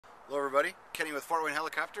Hello everybody, Kenny with Fort Wayne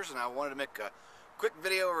Helicopters, and I wanted to make a quick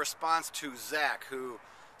video response to Zach, who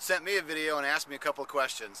sent me a video and asked me a couple of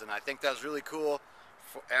questions, and I think that was really cool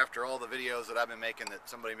after all the videos that I've been making that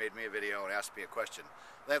somebody made me a video and asked me a question.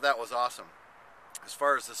 I think that was awesome. As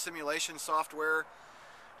far as the simulation software,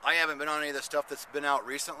 I haven't been on any of the stuff that's been out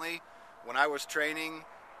recently. When I was training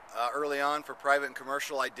early on for private and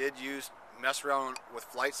commercial, I did mess around with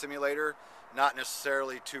Flight Simulator, not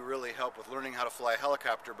necessarily to really help with learning how to fly a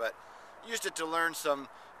helicopter, but used it to learn some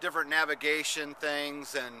different navigation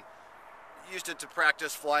things and used it to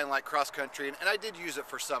practice flying like cross country, and I did use it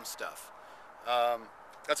for some stuff.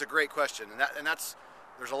 That's a great question, and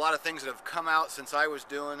there's a lot of things that have come out since I was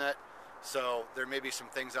doing it, so there may be some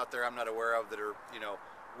things out there I'm not aware of that are,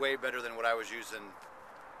 way better than what I was using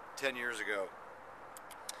 10 years ago.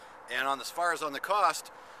 And as far as on the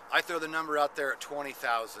cost, I throw the number out there at $20,000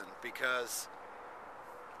 because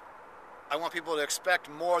I want people to expect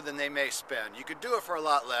more than they may spend. You could do it for a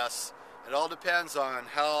lot less. It all depends on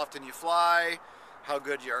how often you fly, how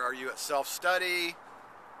good are you at self-study.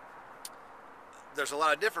 There's a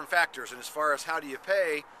lot of different factors, and as far as how do you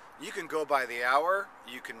pay, you can go by the hour.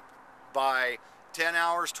 You can buy 10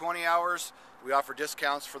 hours, 20 hours. We offer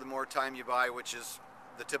discounts for the more time you buy, which is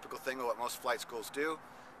the typical thing of what most flight schools do.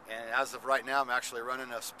 And as of right now, I'm actually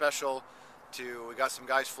running a special we got some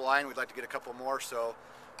guys flying. We'd like to get a couple more, so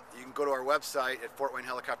you can go to our website at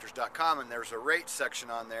fortwaynehelicopters.com, and there's a rate section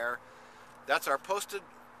on there. That's our posted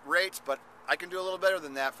rates, but I can do a little better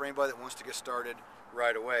than that for anybody that wants to get started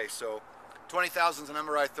right away. So 20,000 is the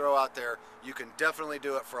number I throw out there. You can definitely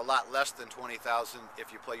do it for a lot less than 20,000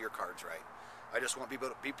 if you play your cards right. I just want people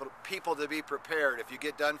to be prepared. If you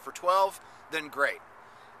get done for 12, then great.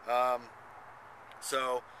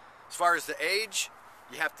 So as far as the age,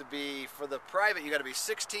 you have to be, for the private, you got to be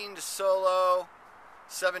 16 to solo,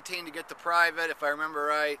 17 to get the private, if I remember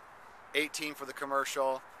right, 18 for the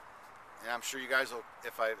commercial. And I'm sure you guys will,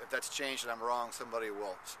 if that's changed and I'm wrong, somebody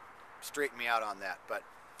will straighten me out on that. But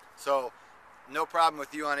so no problem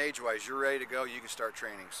with you on age-wise. You're ready to go. You can start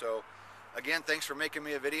training. So again, thanks for making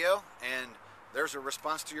me a video, and there's a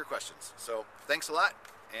response to your questions. So thanks a lot,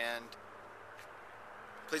 and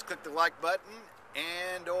please click the like button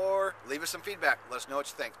and or leave us some feedback. Let us know what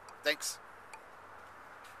you think. Thanks.